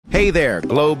Hey there,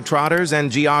 globetrotters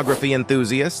and geography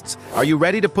enthusiasts. Are you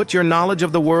ready to put your knowledge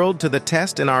of the world to the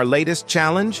test in our latest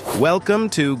challenge? Welcome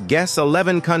to Guess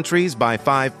 11 Countries by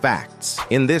 5 Facts.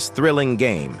 In this thrilling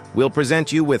game, we'll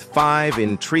present you with 5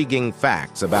 intriguing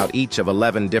facts about each of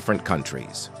 11 different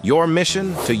countries. Your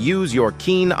mission? To use your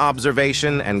keen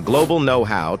observation and global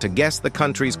know-how to guess the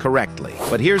countries correctly.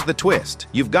 But here's the twist.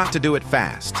 You've got to do it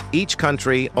fast. Each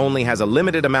country only has a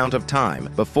limited amount of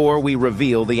time before we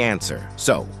reveal the answer.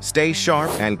 So, stay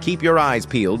sharp and keep your eyes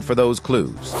peeled for those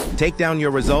clues. Take down your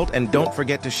result and don't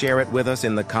forget to share it with us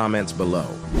in the comments below.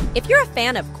 If you're a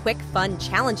fan of quick, fun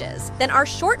challenges, then our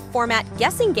short-format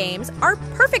guessing games are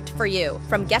perfect for you.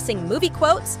 From guessing movie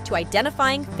quotes to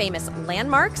identifying famous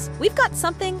landmarks, we've got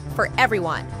something for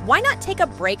everyone. Why not take a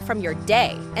break from your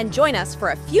day and join us for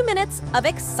a few minutes of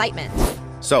excitement?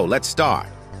 So, let's start.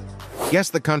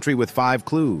 Guess the country with 5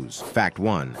 clues. Fact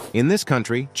 1. In this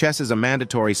country, chess is a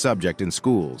mandatory subject in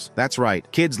schools. That's right,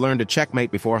 kids learn to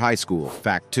checkmate before high school.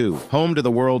 Fact 2. Home to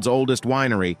the world's oldest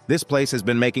winery, this place has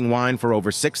been making wine for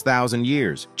over 6,000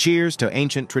 years. Cheers to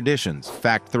ancient traditions.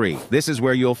 Fact 3. This is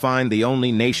where you'll find the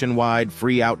only nationwide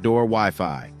free outdoor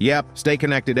Wi-Fi. Yep, stay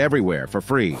connected everywhere for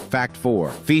free. Fact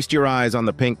 4. Feast your eyes on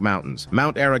the Pink Mountains.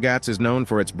 Mount Arrogats is known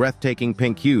for its breathtaking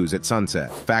pink hues at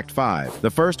sunset. Fact 5.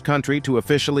 The first country to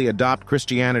officially adopt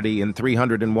Christianity in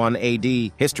 301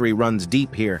 AD. History runs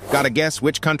deep here. Gotta guess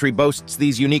which country boasts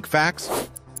these unique facts?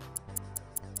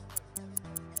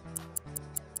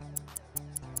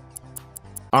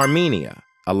 Armenia,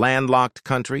 a landlocked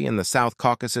country in the South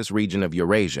Caucasus region of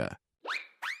Eurasia.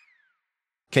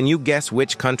 Can you guess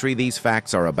which country these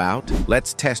facts are about?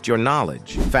 Let's test your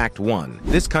knowledge. Fact 1.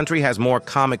 This country has more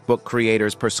comic book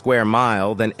creators per square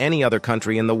mile than any other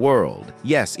country in the world.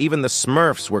 Yes, even the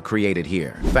Smurfs were created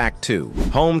here. Fact 2.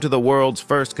 Home to the world's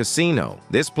first casino.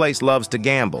 This place loves to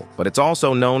gamble, but it's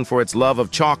also known for its love of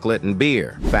chocolate and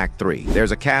beer. Fact 3.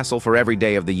 There's a castle for every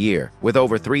day of the year. With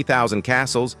over 3,000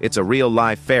 castles, it's a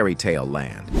real-life fairy tale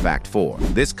land. Fact 4.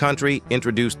 This country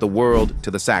introduced the world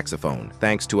to the saxophone,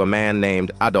 thanks to a man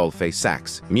named Adolphe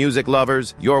Sax. Music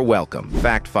lovers, you're welcome.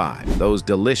 Fact 5. Those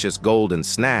delicious golden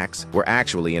snacks were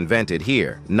actually invented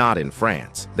here, not in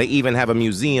France. They even have a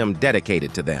museum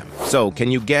dedicated to them. So, can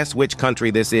you guess which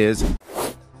country this is?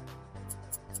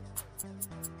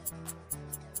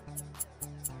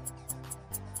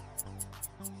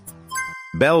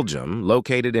 Belgium,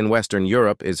 located in Western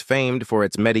Europe, is famed for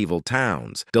its medieval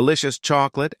towns, delicious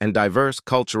chocolate, and diverse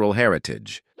cultural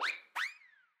heritage.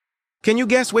 Can you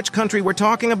guess which country we're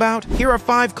talking about? Here are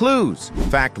 5 clues.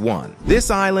 Fact 1.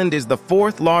 This island is the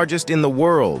 4th largest in the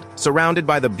world, surrounded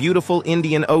by the beautiful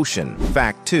Indian Ocean.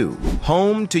 Fact 2.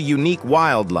 Home to unique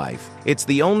wildlife. It's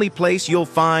the only place you'll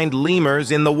find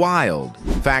lemurs in the wild.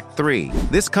 Fact 3.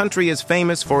 This country is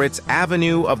famous for its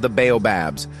Avenue of the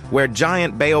Baobabs, where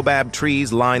giant baobab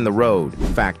trees line the road.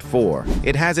 Fact 4.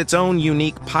 It has its own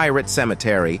unique pirate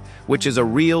cemetery, which is a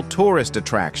real tourist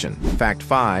attraction. Fact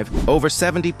 5. Over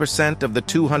 70% of the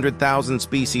 200,000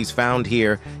 species found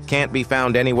here can't be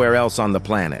found anywhere else on the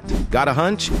planet. Got a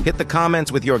hunch? Hit the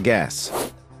comments with your guess.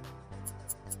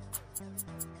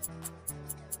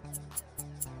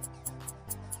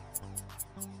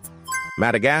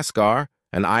 Madagascar,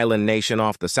 an island nation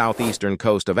off the southeastern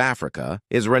coast of Africa,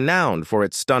 is renowned for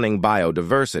its stunning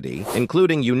biodiversity,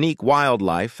 including unique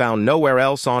wildlife found nowhere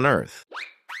else on Earth.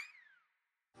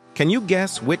 Can you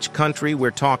guess which country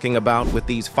we're talking about with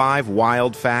these 5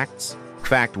 wild facts?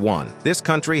 Fact 1. This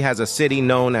country has a city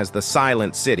known as the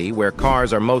Silent City, where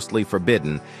cars are mostly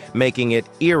forbidden, making it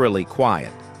eerily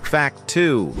quiet. Fact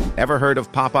 2. Ever heard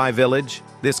of Popeye Village?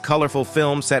 This colorful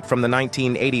film set from the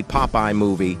 1980 Popeye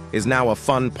movie is now a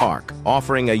fun park,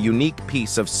 offering a unique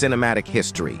piece of cinematic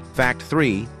history. Fact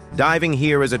 3. Diving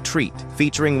here is a treat,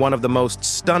 featuring one of the most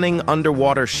stunning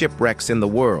underwater shipwrecks in the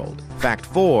world. Fact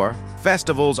 4.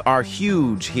 Festivals are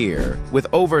huge here, with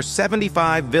over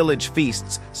 75 village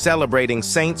feasts celebrating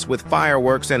saints with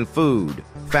fireworks and food.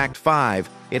 Fact 5.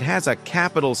 It has a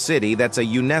capital city that's a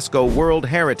UNESCO World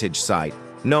Heritage Site,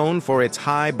 known for its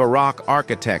high Baroque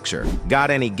architecture. Got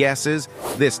any guesses?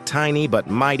 This tiny but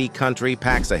mighty country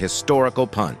packs a historical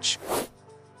punch.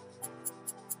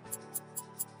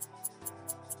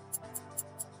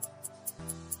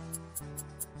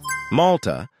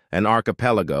 Malta, an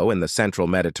archipelago in the central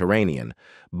Mediterranean,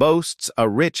 boasts a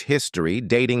rich history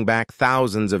dating back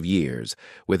thousands of years,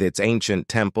 with its ancient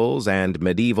temples and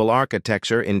medieval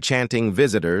architecture enchanting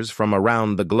visitors from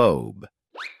around the globe.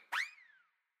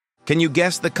 Can you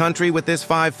guess the country with this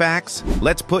 5 facts?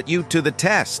 Let's put you to the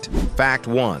test. Fact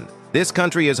 1. This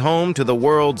country is home to the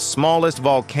world's smallest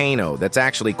volcano that's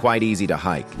actually quite easy to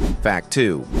hike. Fact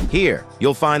 2. Here,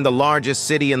 you'll find the largest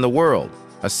city in the world,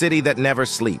 a city that never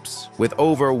sleeps, with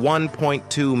over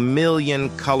 1.2 million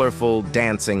colorful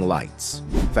dancing lights.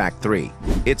 Fact 3.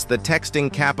 It's the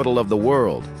texting capital of the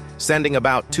world, sending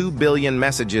about 2 billion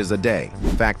messages a day.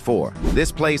 Fact 4.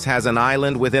 This place has an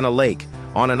island within a lake,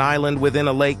 on an island within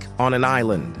a lake, on an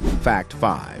island. Fact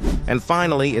 5. And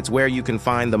finally, it's where you can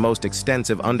find the most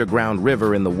extensive underground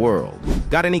river in the world.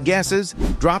 Got any guesses?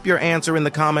 Drop your answer in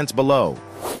the comments below.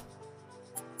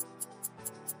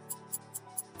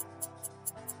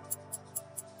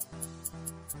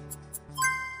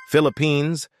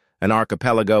 Philippines, an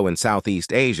archipelago in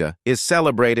Southeast Asia, is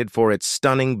celebrated for its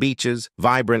stunning beaches,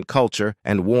 vibrant culture,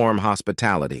 and warm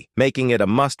hospitality, making it a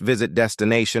must-visit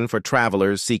destination for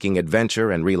travelers seeking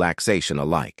adventure and relaxation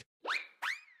alike.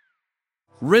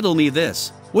 Riddle me this.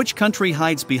 Which country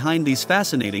hides behind these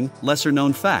fascinating,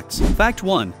 lesser-known facts? Fact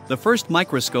 1. The first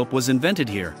microscope was invented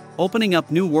here, opening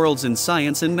up new worlds in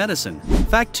science and medicine.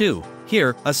 Fact 2.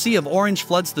 Here, a sea of orange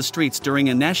floods the streets during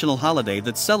a national holiday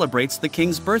that celebrates the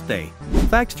king's birthday.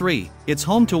 Fact 3. It's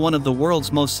home to one of the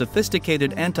world's most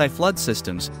sophisticated anti-flood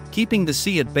systems, keeping the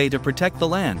sea at bay to protect the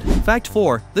land. Fact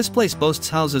 4. This place boasts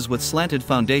houses with slanted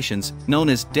foundations, known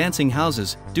as dancing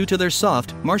houses, due to their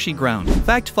soft, marshy ground.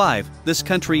 Fact 5. This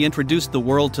country introduced the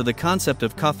world to the concept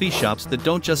of coffee shops that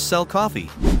don't just sell coffee.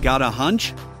 Got a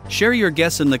hunch? Share your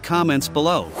guess in the comments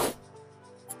below.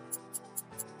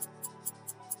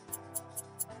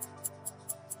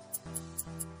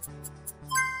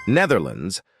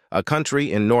 Netherlands, a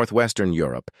country in northwestern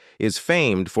Europe, is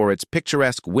famed for its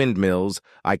picturesque windmills,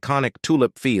 iconic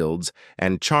tulip fields,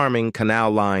 and charming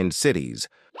canal-lined cities.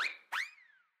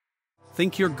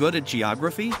 Think you're good at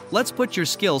geography? Let's put your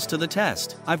skills to the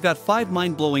test. I've got 5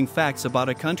 mind-blowing facts about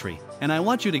a country, and I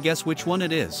want you to guess which one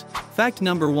it is. Fact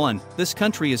number 1. This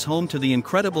country is home to the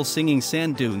incredible singing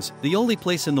sand dunes, the only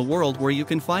place in the world where you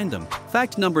can find them.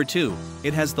 Fact number 2.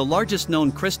 It has the largest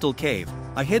known crystal cave,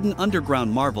 a hidden underground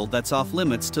marvel that's off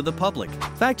limits to the public.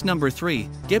 Fact number 3.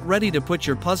 Get ready to put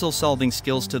your puzzle-solving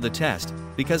skills to the test,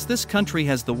 because this country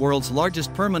has the world's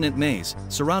largest permanent maze,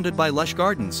 surrounded by lush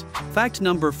gardens. Fact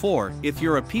number 4. If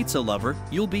you're a pizza lover,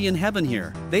 you'll be in heaven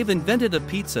here. They've invented a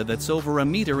pizza that's over a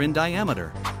meter in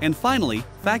diameter. And finally,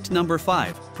 fact number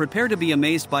 5. Prepare to be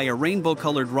amazed by a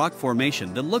rainbow-colored rock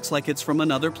formation that looks like it's from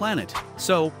another planet.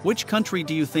 So, which country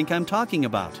do you think I'm talking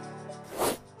about?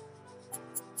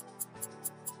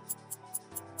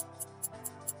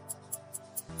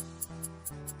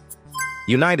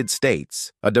 United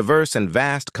States, a diverse and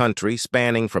vast country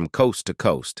spanning from coast to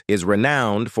coast, is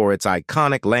renowned for its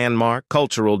iconic landmark,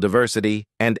 cultural diversity,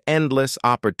 and endless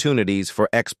opportunities for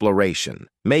exploration,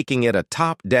 making it a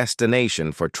top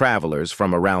destination for travelers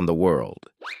from around the world.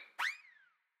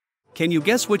 Can you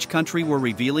guess which country we're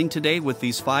revealing today with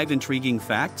these 5 intriguing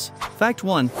facts? Fact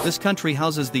 1. This country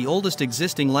houses the oldest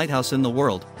existing lighthouse in the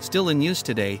world, still in use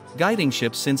today, guiding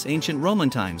ships since ancient Roman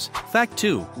times. Fact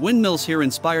 2. Windmills here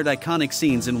inspired iconic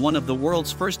scenes in one of the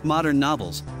world's first modern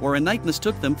novels, where a knight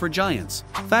mistook them for giants.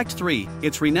 Fact 3.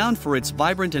 It's renowned for its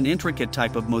vibrant and intricate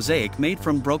type of mosaic made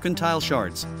from broken tile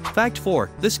shards. Fact 4.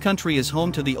 This country is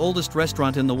home to the oldest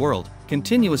restaurant in the world,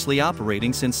 continuously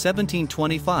operating since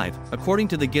 1725, according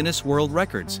to the Guinness World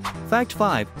Records. Fact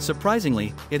 5.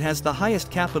 Surprisingly, it has the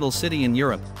highest capital city in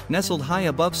Europe, nestled high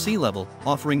above sea level,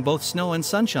 offering both snow and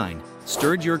sunshine.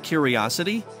 Stirred your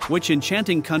curiosity? Which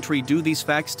enchanting country do these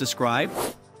facts describe?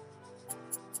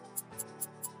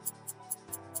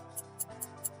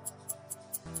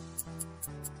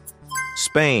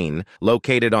 Spain,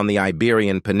 located on the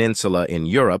Iberian Peninsula in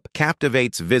Europe,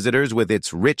 captivates visitors with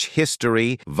its rich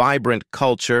history, vibrant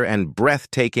culture, and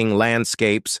breathtaking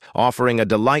landscapes, offering a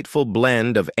delightful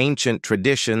blend of ancient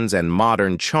traditions and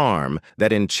modern charm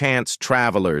that enchants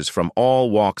travelers from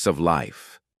all walks of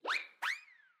life.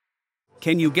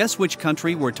 Can you guess which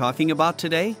country we're talking about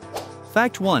today?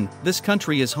 Fact 1. This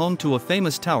country is home to a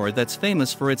famous tower that's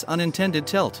famous for its unintended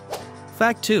tilt.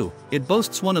 Fact 2. It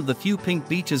boasts one of the few pink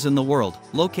beaches in the world,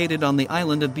 located on the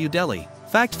island of Budelli.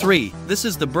 Fact 3. This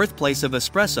is the birthplace of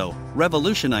espresso,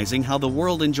 revolutionizing how the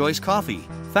world enjoys coffee.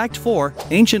 Fact 4.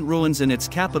 Ancient ruins in its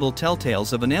capital tell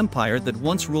tales of an empire that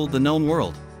once ruled the known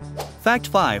world. Fact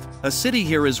 5. A city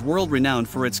here is world-renowned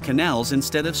for its canals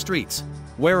instead of streets.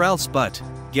 Where else but?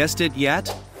 Guessed it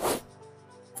yet?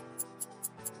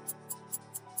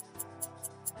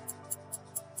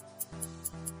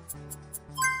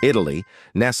 Italy,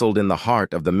 nestled in the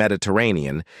heart of the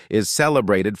Mediterranean, is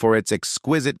celebrated for its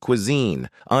exquisite cuisine,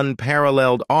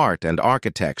 unparalleled art and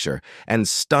architecture, and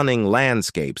stunning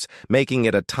landscapes, making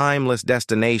it a timeless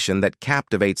destination that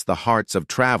captivates the hearts of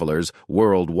travelers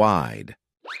worldwide.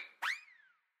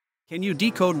 Can you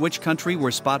decode which country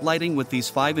we're spotlighting with these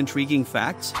 5 intriguing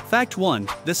facts? Fact 1.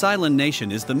 This island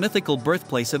nation is the mythical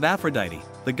birthplace of Aphrodite,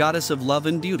 the goddess of love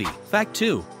and beauty. Fact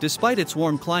 2. Despite its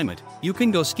warm climate, you can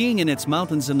go skiing in its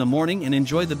mountains in the morning and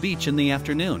enjoy the beach in the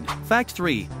afternoon. Fact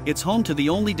 3. It's home to the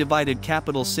only divided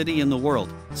capital city in the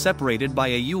world, separated by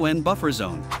a UN buffer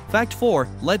zone. Fact 4.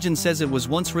 Legend says it was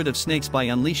once rid of snakes by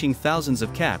unleashing thousands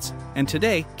of cats, and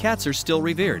today, cats are still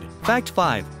revered. Fact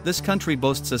 5. This country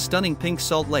boasts a stunning pink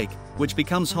salt lake, which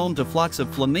becomes home to flocks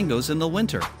of flamingos in the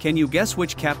winter. Can you guess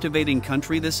which captivating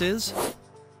country this is?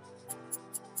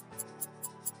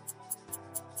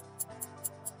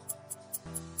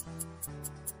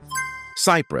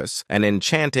 Cyprus, an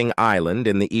enchanting island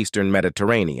in the eastern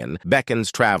Mediterranean,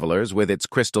 beckons travelers with its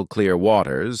crystal-clear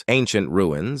waters, ancient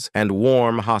ruins, and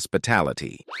warm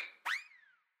hospitality.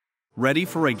 Ready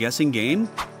for a guessing game?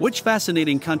 Which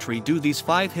fascinating country do these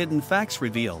 5 hidden facts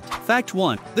reveal? Fact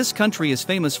 1. This country is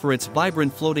famous for its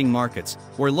vibrant floating markets,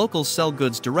 where locals sell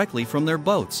goods directly from their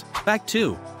boats. Fact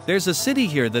 2. There's a city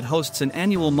here that hosts an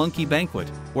annual monkey banquet,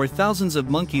 where thousands of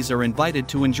monkeys are invited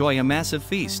to enjoy a massive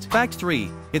feast. Fact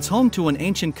 3. It's home to an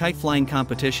ancient kite-flying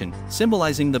competition,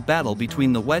 symbolizing the battle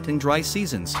between the wet and dry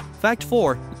seasons. Fact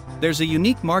 4. There's a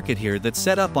unique market here that's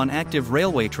set up on active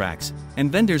railway tracks,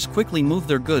 and vendors quickly move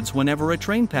their goods whenever a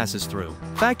train passes through.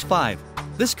 Fact 5.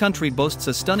 This country boasts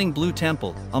a stunning blue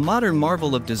temple, a modern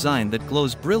marvel of design that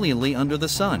glows brilliantly under the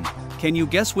sun. Can you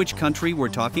guess which country we're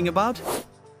talking about?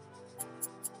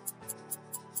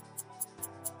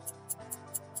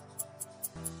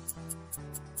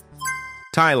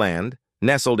 Thailand,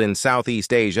 nestled in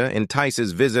Southeast Asia,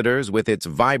 entices visitors with its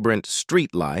vibrant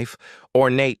street life,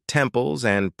 ornate temples,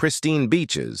 and pristine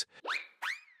beaches.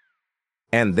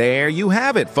 And there you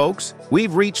have it, folks.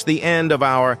 We've reached the end of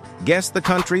our Guess the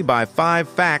Country by 5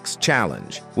 Facts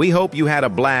challenge. We hope you had a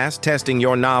blast testing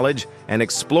your knowledge and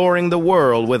exploring the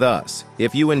world with us.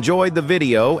 If you enjoyed the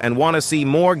video and want to see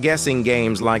more guessing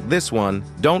games like this one,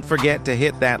 don't forget to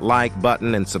hit that like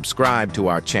button and subscribe to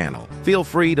our channel. Feel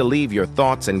free to leave your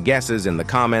thoughts and guesses in the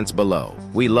comments below.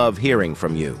 We love hearing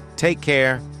from you. Take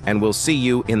care, and we'll see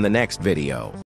you in the next video.